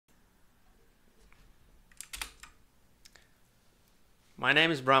My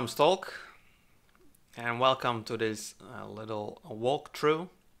name is Bram Stolk, and welcome to this little walkthrough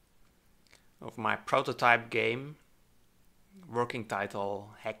of my prototype game, working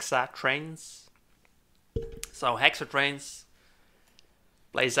title Hexa Trains. So Hexa Trains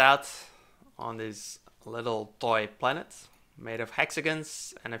plays out on this little toy planet made of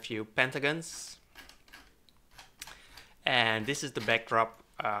hexagons and a few pentagons. And this is the backdrop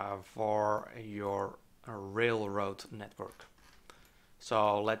for your railroad network.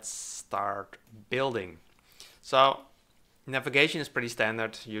 So let's start building. So navigation is pretty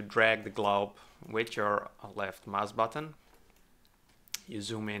standard. You drag the globe with your left mouse button. You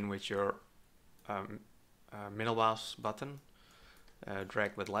zoom in with your middle mouse button.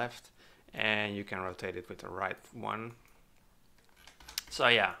 Drag with left, and you can rotate it with the right one. So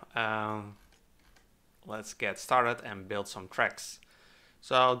yeah, let's get started and build some tracks.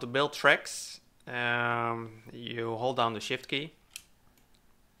 So to build tracks, you hold down the shift key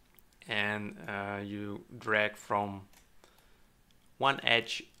and you drag from one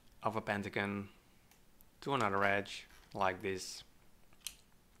edge of a pentagon to another edge like this.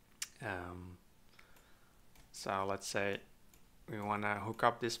 So let's say we want to hook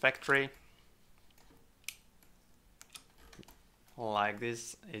up this factory like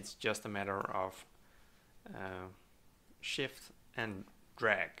this. It's just a matter of shift and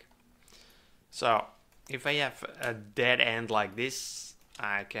drag. So if I have a dead end like this,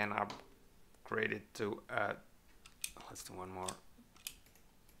 I can upgrade it to let's do one more,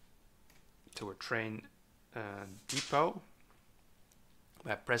 to a train depot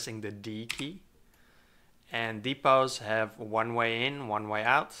by pressing the D key. And depots have one way in, one way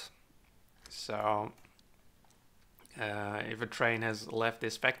out. So if a train has left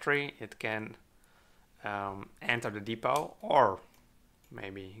this factory, it can enter the depot or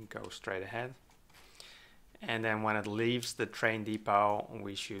maybe go straight ahead. And then when it leaves the train depot,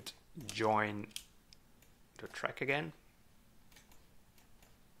 we should join the track again.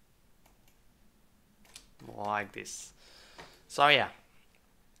 Like this. So yeah,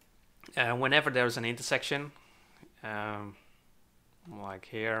 whenever there's an intersection, like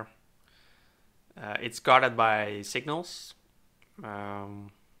here, it's guarded by signals.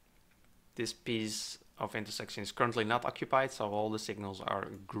 This piece of intersection is currently not occupied, so all the signals are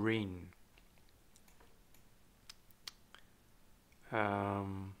green.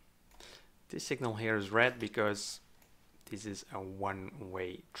 This signal here is red because this is a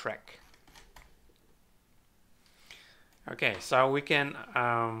one-way track. Okay, so we can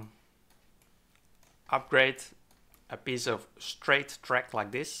upgrade a piece of straight track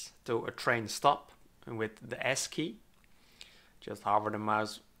like this to a train stop with the S key. Just hover the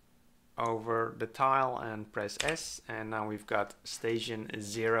mouse over the tile and press S, and now we've got station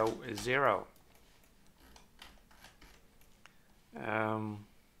 00.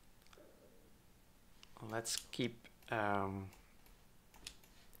 Let's keep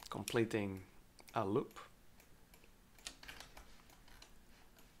completing a loop.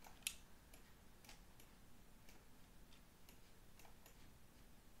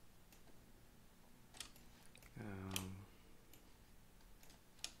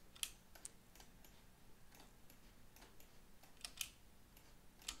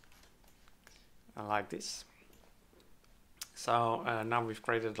 Like this. So now we've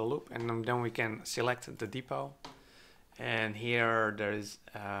created a loop, and then we can select the depot, and here there is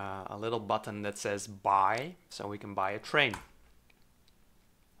a little button that says buy, so we can buy a train.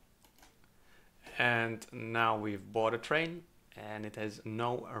 And now we've bought a train and it has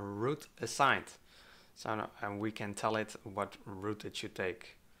no route assigned, so and we can tell it what route it should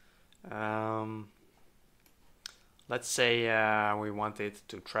take. Let's say we want it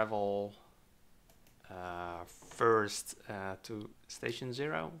to travel first to station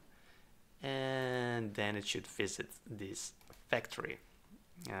 0, and then it should visit this factory.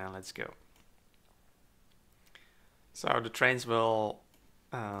 Let's go. So the trains will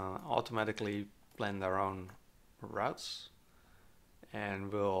automatically plan their own routes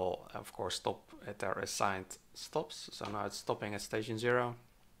and will of course stop at their assigned stops. So now it's stopping at station 0,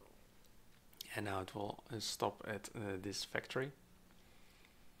 and now it will stop at this factory.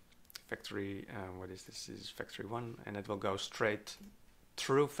 What is this? This is factory 1, and it will go straight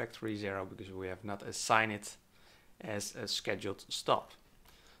through factory 0 because we have not assigned it as a scheduled stop.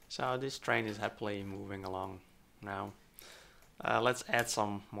 So this train is happily moving along now. Let's add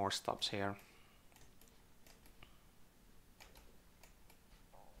some more stops here.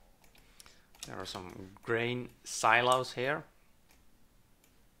 There are some grain silos here.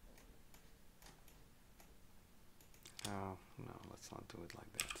 Oh, no, let's not do it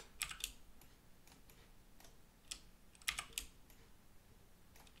like that.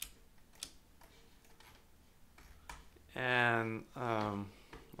 And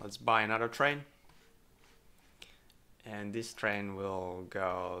let's buy another train. And this train will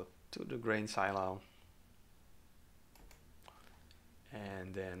go to the grain silo.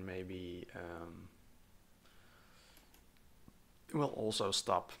 And then maybe we'll also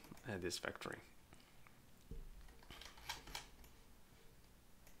stop at this factory.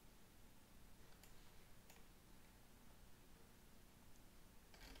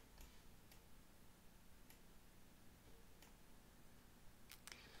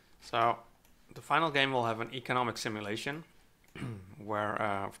 So the final game will have an economic simulation where,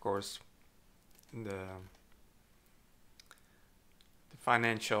 of course, the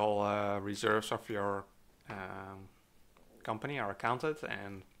financial reserves of your company are accounted,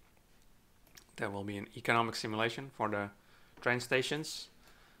 and there will be an economic simulation for the train stations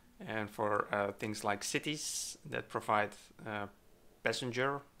and for things like cities that provide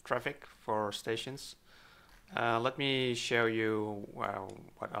passenger traffic for stations. Let me show you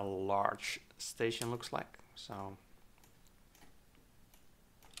what a large station looks like. So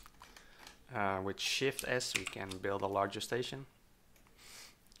with Shift S we can build a larger station,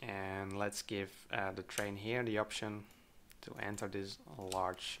 and let's give the train here the option to enter this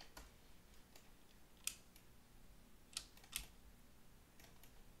large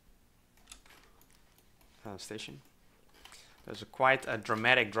station. There's quite a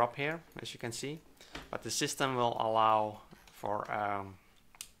dramatic drop here, as you can see, but the system will allow for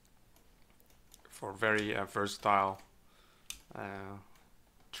very versatile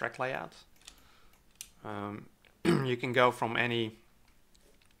track layout. You can go from any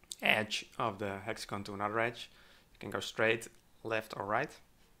edge of the hexagon to another edge. You can go straight, left, or right.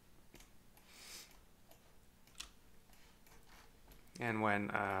 And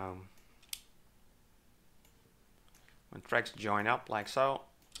when tracks join up like so,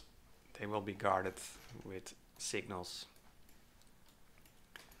 they will be guarded with signals.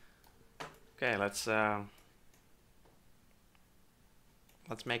 Okay, let's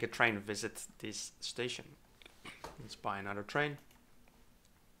make a train visit this station. Let's buy another train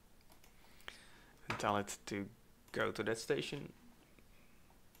and tell it to go to that station,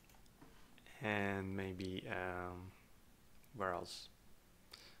 and maybe where else?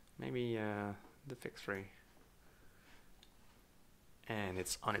 Maybe the factory. And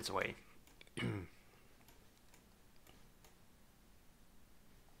it's on its way.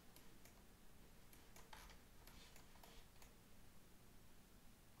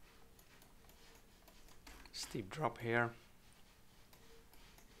 Steep drop here.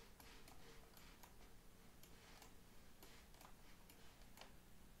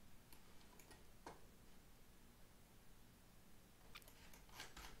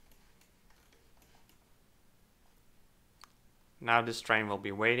 Now this train will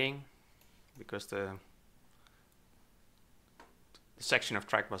be waiting because the section of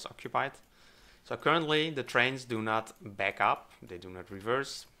track was occupied. So currently the trains do not back up, they do not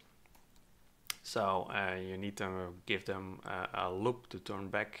reverse. So you need to give them a loop to turn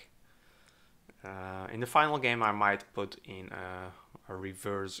back. In the final game I might put in a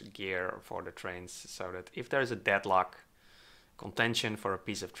reverse gear for the trains, so that if there is a deadlock contention for a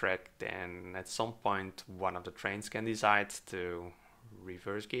piece of track, then at some point one of the trains can decide to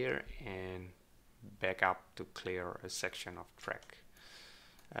reverse gear and back up to clear a section of track.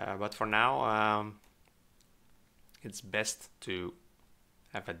 But for now it's best to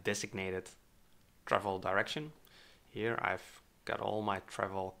have a designated travel direction. Here I've got all my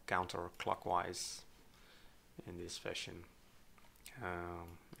travel counterclockwise in this fashion.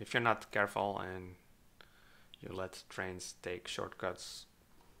 If you're not careful and you let trains take shortcuts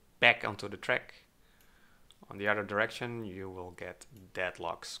back onto the track on the other direction, you will get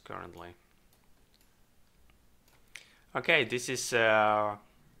deadlocks currently. Okay, this is a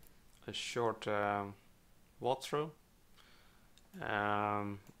short walkthrough.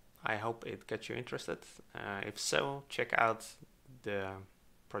 I hope it gets you interested. If so, check out the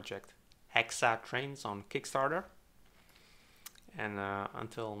project Hexa Trains on Kickstarter. And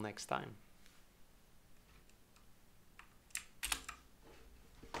until next time.